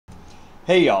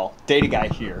Hey y'all, Data Guy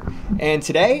here, and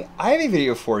today I have a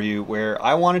video for you where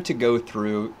I wanted to go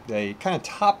through the kind of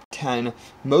top 10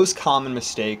 most common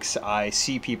mistakes I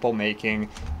see people making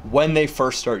when they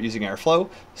first start using Airflow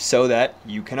so that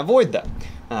you can avoid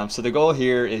them. So the goal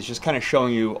here is just kind of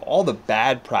showing you all the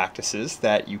bad practices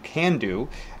that you can do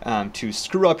to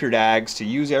screw up your DAGs, to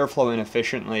use Airflow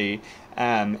inefficiently,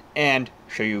 and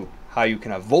show you how you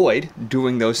can avoid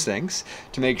doing those things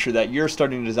to make sure that you're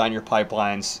starting to design your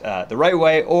pipelines the right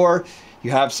way, or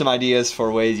you have some ideas for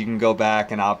ways you can go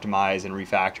back and optimize and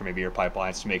refactor maybe your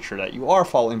pipelines to make sure that you are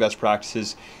following best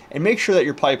practices and make sure that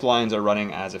your pipelines are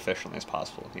running as efficiently as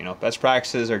possible. You know, best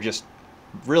practices are just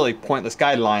really pointless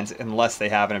guidelines unless they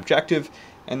have an objective,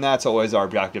 and that's always our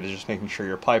objective, is just making sure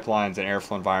your pipelines and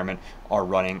Airflow environment are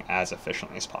running as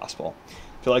efficiently as possible.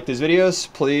 If you like these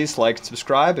videos, please like and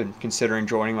subscribe, and consider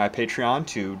joining my Patreon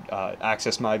to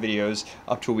access my videos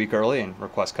up to a week early and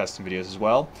request custom videos as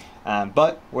well.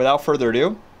 But without further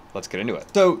ado, let's get into it.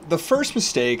 So the first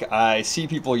mistake I see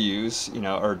people use,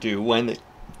 or do when they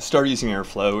start using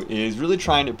Airflow is really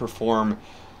trying to perform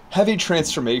heavy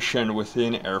transformation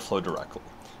within Airflow directly.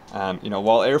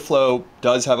 While Airflow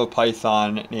does have a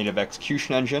Python native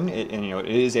execution engine, it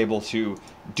is able to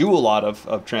do a lot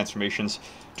of transformations.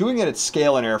 Doing it at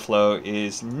scale in Airflow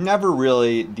is never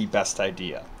really the best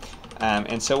idea.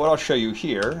 And so what I'll show you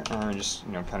here, just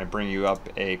kind of bring you up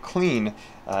a clean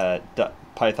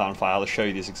Python file to show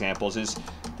you these examples,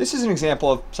 this is an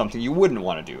example of something you wouldn't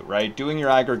want to do, right? Doing your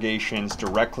aggregations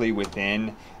directly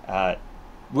within Airflow,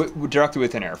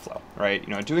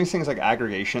 right? Doing things like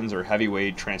aggregations or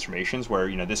heavyweight transformations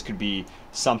where, this could be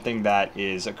something that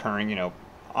is occurring,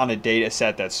 on a data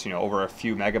set that's, over a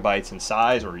few megabytes in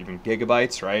size or even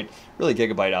gigabytes, right? Really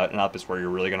gigabyte out and up is where you're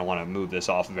really going to want to move this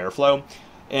off of Airflow.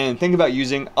 And think about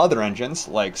using other engines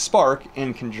like Spark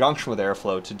in conjunction with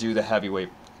Airflow to do the heavyweight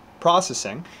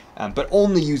processing, but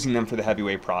only using them for the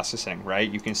heavyweight processing,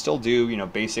 right? You can still do,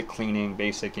 basic cleaning,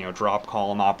 basic, drop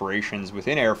column operations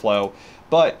within Airflow,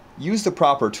 but use the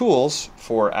proper tools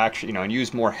for actually, and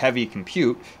use more heavy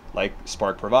compute like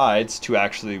Spark provides to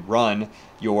actually run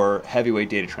your heavyweight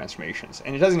data transformations.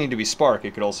 And it doesn't need to be Spark.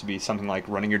 It could also be something like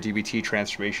running your DBT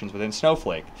transformations within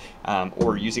Snowflake,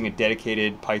 or using a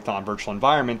dedicated Python virtual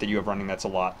environment that you have running that's a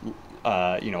lot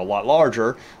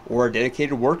larger, or a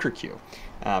dedicated worker queue.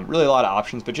 Really a lot of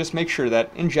options, but just make sure that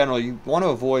in general you want to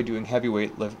avoid doing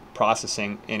heavyweight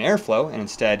processing in Airflow and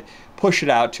instead push it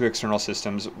out to external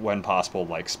systems when possible,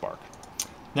 like Spark.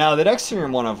 Now, the next thing you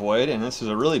want to avoid, and this is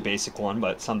a really basic one,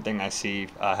 but something I see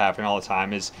happening all the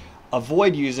time, is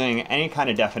avoid using any kind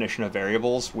of definition of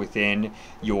variables within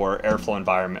your Airflow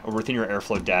environment or within your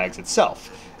Airflow DAGs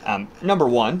itself. Number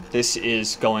one, this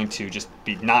is going to just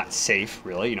be not safe,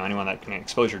 really. Anyone that can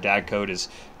expose your DAG code is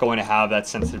going to have that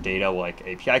sensitive data like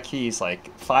API keys,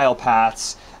 like file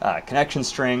paths, connection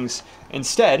strings.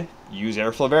 Instead, use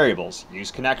Airflow variables,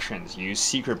 use connections, use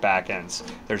secret backends.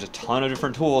 There's a ton of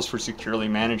different tools for securely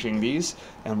managing these.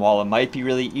 And while it might be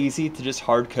really easy to just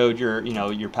hard code your,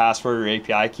 your password or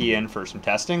API key in for some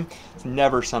testing, it's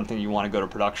never something you want to go to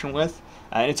production with.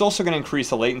 And it's also going to increase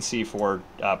the latency for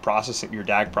processing your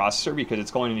DAG processor, because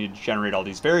it's going to need to generate all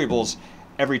these variables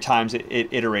every time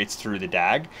it iterates through the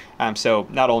DAG. So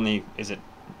not only is it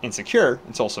insecure,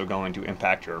 it's also going to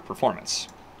impact your performance.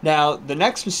 Now, the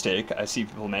next mistake I see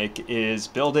people make is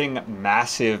building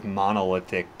massive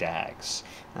monolithic DAGs.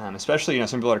 Especially,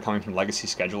 some people are coming from legacy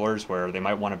schedulers where they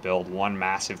might want to build one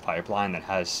massive pipeline that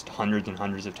has hundreds and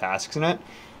hundreds of tasks in it.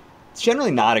 It's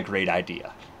generally not a great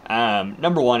idea.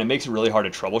 Number one, it makes it really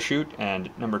hard to troubleshoot, and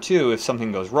number two, if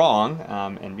something goes wrong,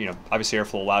 and obviously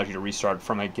Airflow allows you to restart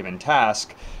from a given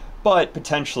task, but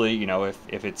potentially,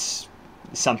 if it's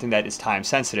something that is time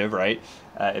sensitive, right?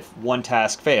 If one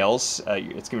task fails, it's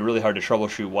going to be really hard to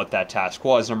troubleshoot what that task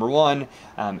was, number one,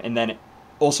 and then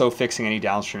also fixing any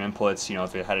downstream inputs,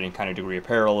 if it had any kind of degree of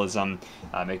parallelism,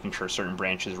 making sure certain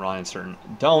branches run and certain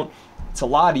don't. It's a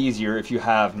lot easier if you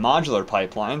have modular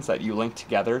pipelines that you link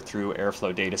together through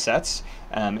Airflow datasets,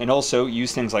 and also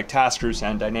use things like task groups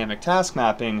and dynamic task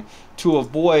mapping to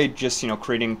avoid just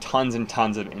creating tons and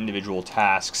tons of individual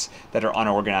tasks that are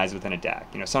unorganized within a DAG.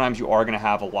 Sometimes you are going to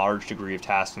have a large degree of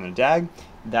tasks in a DAG.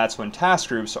 That's when task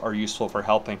groups are useful for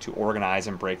helping to organize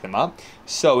and break them up,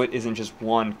 so it isn't just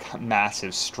one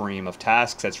massive stream of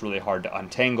tasks that's really hard to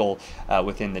untangle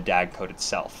within the DAG code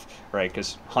itself, right?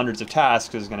 Because hundreds of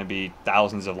tasks is going to be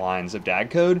thousands of lines of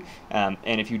DAG code, and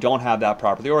if you don't have that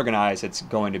properly organized, it's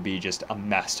going to be just a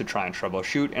mess to try and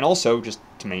troubleshoot, and also just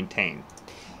to maintain.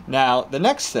 Now, the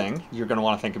next thing you're going to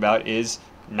want to think about is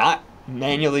not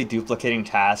manually duplicating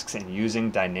tasks and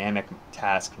using dynamic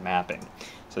task mapping.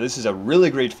 So this is a really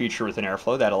great feature within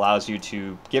Airflow that allows you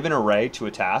to give an array to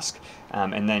a task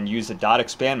and then use the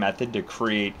 .expand method to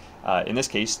create, in this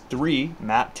case, 3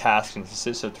 map task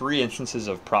instances, so 3 instances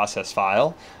of process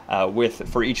file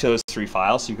for each of those 3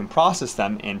 files, so you can process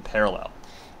them in parallel.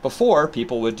 Before,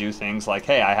 people would do things like,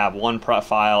 hey, I have one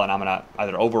file and I'm going to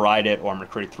either override it or I'm going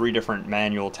to create 3 different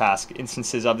manual task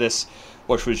instances of this,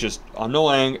 which was just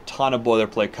annoying, ton of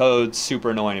boilerplate code,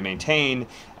 super annoying to maintain,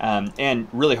 and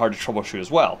really hard to troubleshoot as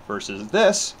well. Versus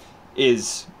this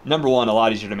is, number one, a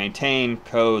lot easier to maintain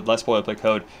code, less boilerplate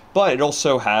code, but it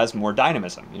also has more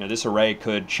dynamism. You know, this array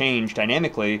could change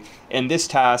dynamically, and this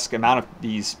task, amount of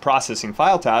these processing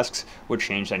file tasks would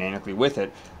change dynamically with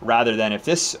it, rather than if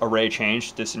this array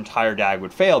changed, this entire DAG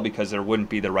would fail because there wouldn't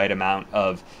be the right amount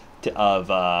of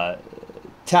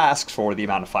tasks for the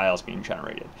amount of files being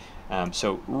generated.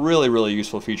 So really, really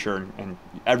useful feature, and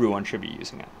everyone should be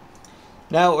using it.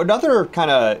 Now, another kind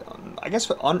of, I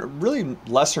guess, really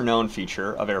lesser known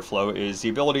feature of Airflow is the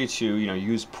ability to,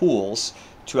 use pools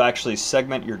to actually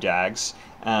segment your DAGs.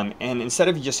 And instead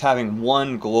of just having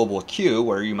one global queue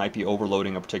where you might be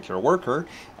overloading a particular worker,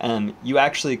 you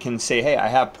actually can say, hey, I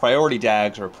have priority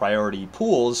DAGs or priority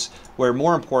pools where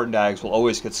more important DAGs will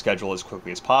always get scheduled as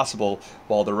quickly as possible,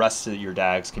 while the rest of your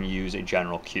DAGs can use a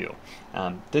general queue.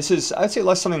 This is, I'd say,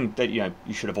 less something that you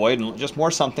should avoid, and just more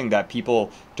something that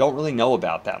people don't really know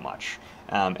about that much.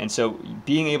 And so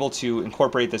being able to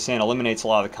incorporate this in eliminates a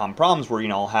lot of the common problems where,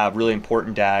 I'll have really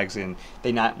important DAGs and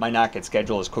they might not get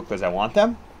scheduled as quickly as I want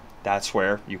them. That's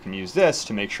where you can use this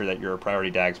to make sure that your priority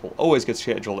DAGs will always get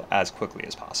scheduled as quickly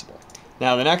as possible.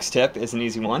 Now, the next tip is an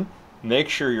easy one. Make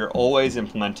sure you're always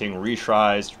implementing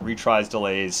retries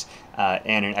delays,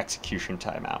 and an execution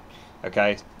timeout.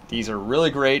 Okay? These are really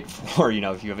great for,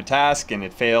 if you have a task and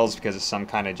it fails because of some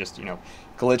kind of just,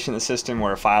 glitch in the system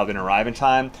where a file didn't arrive in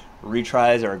time.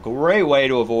 Retries are a great way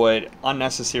to avoid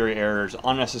unnecessary errors,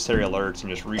 unnecessary alerts, and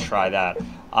just retry that.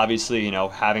 Obviously,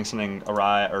 having something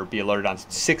arrive or be alerted on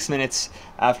 6 minutes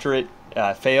after it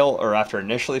fail or after it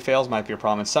initially fails might be a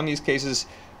problem in some use cases,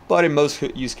 but in most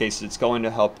use cases, it's going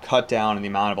to help cut down on the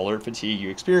amount of alert fatigue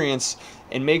you experience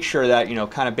and make sure that,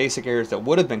 kind of basic errors that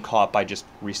would have been caught by just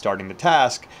restarting the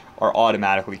task are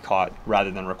automatically caught rather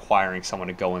than requiring someone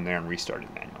to go in there and restart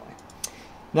it manually.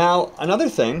 Now, another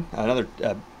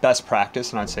best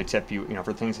practice, and I'd say tip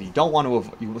for things that you don't want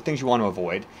to things you want to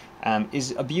avoid,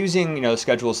 is abusing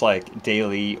schedules like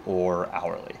daily or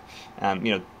hourly.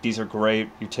 These are great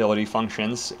utility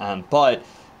functions, but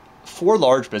for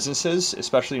large businesses,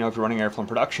 especially if you're running Airflow in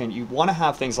production, you want to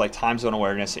have things like time zone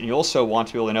awareness, and you also want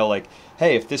to be able to know, like,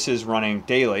 hey, if this is running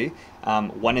daily,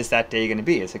 when is that day going to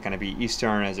be? Is it going to be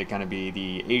Eastern? Is it going to be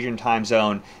the Asian time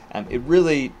zone? It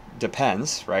really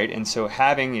depends, right? And so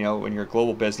having, when you're a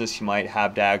global business, you might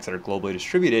have DAGs that are globally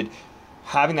distributed.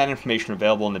 Having that information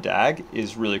available in the DAG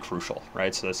is really crucial,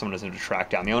 right? So that someone doesn't have to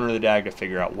track down the owner of the DAG to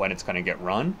figure out when it's going to get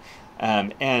run.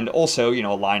 And also,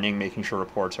 aligning, making sure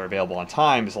reports are available on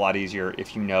time is a lot easier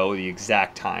if you know the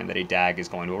exact time that a DAG is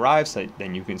going to arrive, so that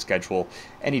then you can schedule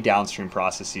any downstream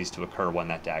processes to occur when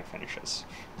that DAG finishes.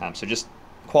 So just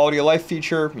quality of life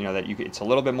feature, that it's a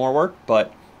little bit more work,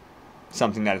 but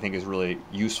something that I think is really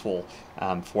useful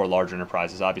for larger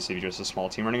enterprises. Obviously, if you're just a small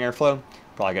team running Airflow,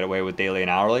 probably get away with daily and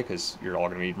hourly because you're all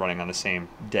going to be running on the same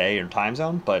day or time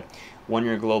zone. But when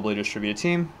you're a globally distributed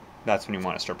team, that's when you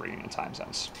want to start bringing in time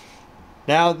zones.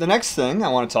 Now, the next thing I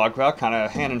want to talk about, kind of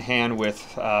hand in hand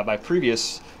with my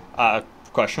previous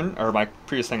question, or my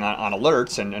previous thing on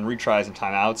alerts and retries and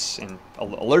timeouts and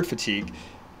alert fatigue,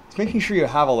 is making sure you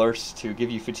have alerts to give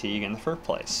you fatigue in the first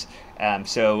place.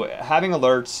 So having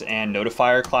alerts and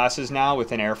notifier classes now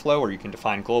within Airflow, where you can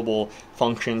define global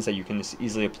functions that you can just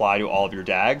easily apply to all of your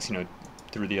DAGs,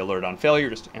 through the alert on failure,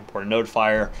 just import a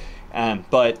notifier.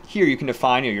 But here you can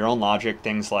define your own logic,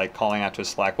 things like calling out to a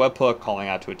Slack webhook, calling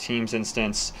out to a Teams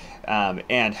instance,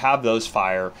 and have those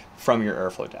fire from your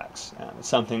Airflow DAGs. It's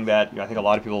something that I think a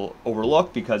lot of people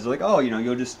overlook because they're like, oh,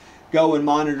 you'll just go and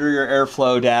monitor your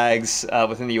Airflow DAGs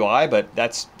within the UI, but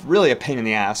that's really a pain in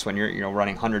the ass when you're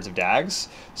running hundreds of DAGs.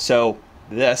 So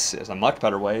this is a much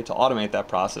better way to automate that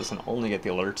process and only get the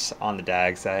alerts on the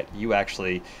DAGs that you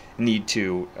actually need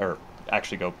to, or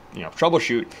actually go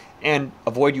troubleshoot, and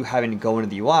avoid you having to go into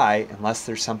the UI unless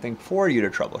there's something for you to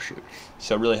troubleshoot.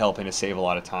 So really helping to save a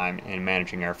lot of time in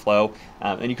managing Airflow.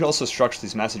 And you can also structure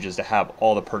these messages to have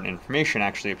all the pertinent information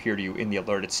actually appear to you in the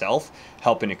alert itself,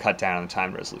 helping to cut down on the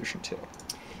time resolution too.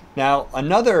 Now,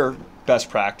 another best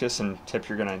practice and tip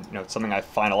you're gonna, something I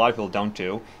find a lot of people don't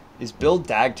do, is build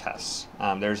DAG tests.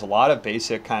 There's a lot of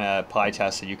basic kind of PI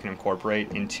tests that you can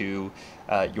incorporate into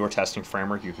your testing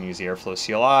framework. You can use the Airflow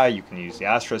CLI, you can use the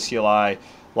Astro CLI.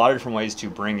 a lot of different ways to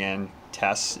bring in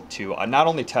tests to not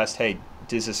only test, hey,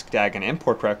 does this DAG going to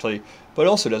import correctly, but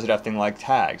also does it have things like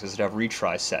tags? Does it have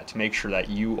retry set to make sure that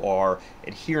you are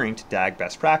adhering to DAG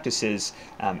best practices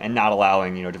and not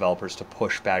allowing developers to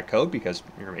push bad code because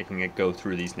you're making it go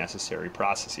through these necessary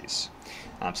processes.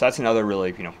 So that's another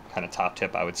really kind of top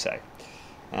tip I would say.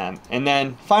 And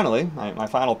then finally, my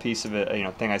final piece of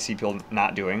it, thing I see people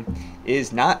not doing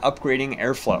is not upgrading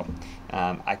Airflow.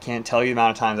 I can't tell you the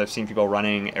amount of times I've seen people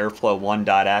running Airflow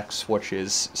 1.x, which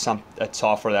is a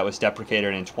software that was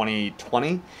deprecated in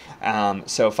 2020.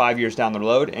 So 5 years down the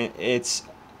road, and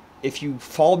if you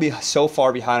fall so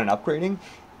far behind in upgrading,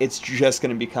 it's just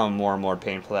going to become more and more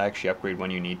painful to actually upgrade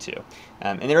when you need to.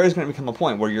 And there is going to become a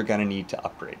point where you're going to need to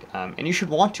upgrade. And you should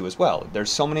want to as well.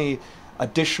 There's so many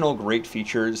additional great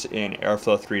features in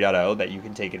Airflow 3.0 that you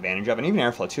can take advantage of, and even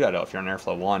Airflow 2.0 if you're on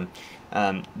Airflow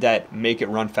 1, that make it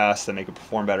run fast, that make it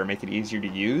perform better, make it easier to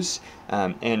use.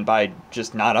 And by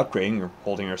just not upgrading, you're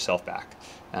holding yourself back.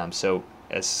 So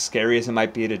as scary as it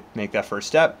might be to make that first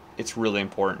step, it's really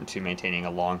important to maintaining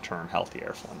a long-term healthy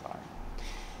Airflow environment.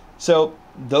 So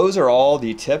those are all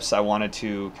the tips I wanted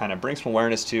to kind of bring some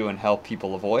awareness to and help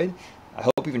people avoid. I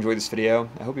hope you've enjoyed this video.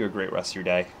 I hope you have a great rest of your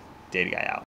day. Data Guy out.